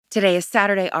Today is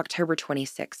Saturday, October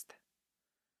 26th.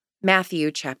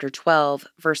 Matthew chapter 12,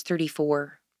 verse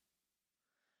 34.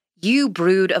 You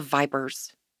brood of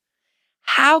vipers,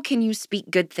 how can you speak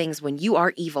good things when you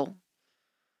are evil?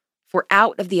 For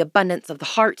out of the abundance of the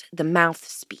heart, the mouth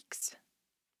speaks.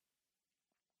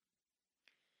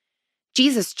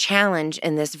 Jesus' challenge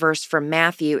in this verse from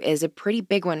Matthew is a pretty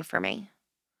big one for me.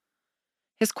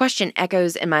 His question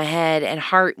echoes in my head and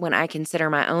heart when I consider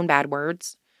my own bad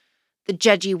words, the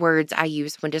judgy words I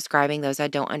use when describing those I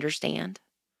don't understand.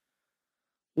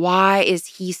 Why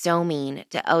is he so mean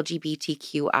to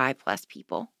LGBTQI plus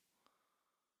people?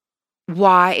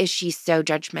 Why is she so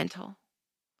judgmental?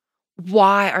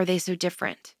 Why are they so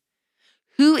different?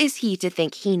 Who is he to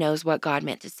think he knows what God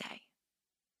meant to say?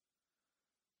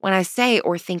 When I say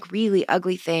or think really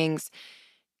ugly things,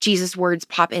 Jesus' words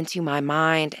pop into my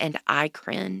mind and I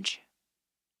cringe.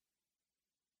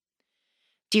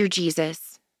 Dear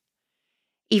Jesus,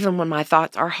 even when my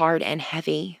thoughts are hard and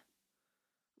heavy,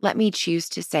 let me choose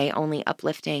to say only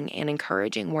uplifting and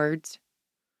encouraging words.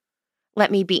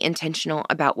 Let me be intentional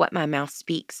about what my mouth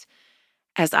speaks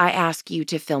as I ask you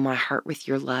to fill my heart with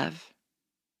your love.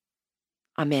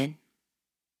 Amen.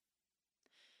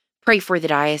 Pray for the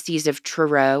Diocese of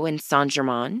Truro and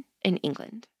Saint-Germain in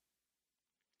England.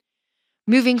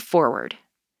 Moving forward,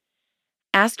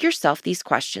 ask yourself these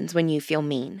questions when you feel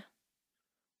mean.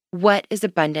 What is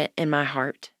abundant in my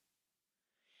heart?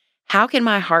 How can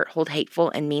my heart hold hateful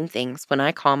and mean things when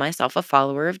I call myself a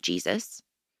follower of Jesus?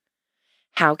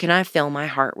 How can I fill my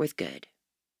heart with good?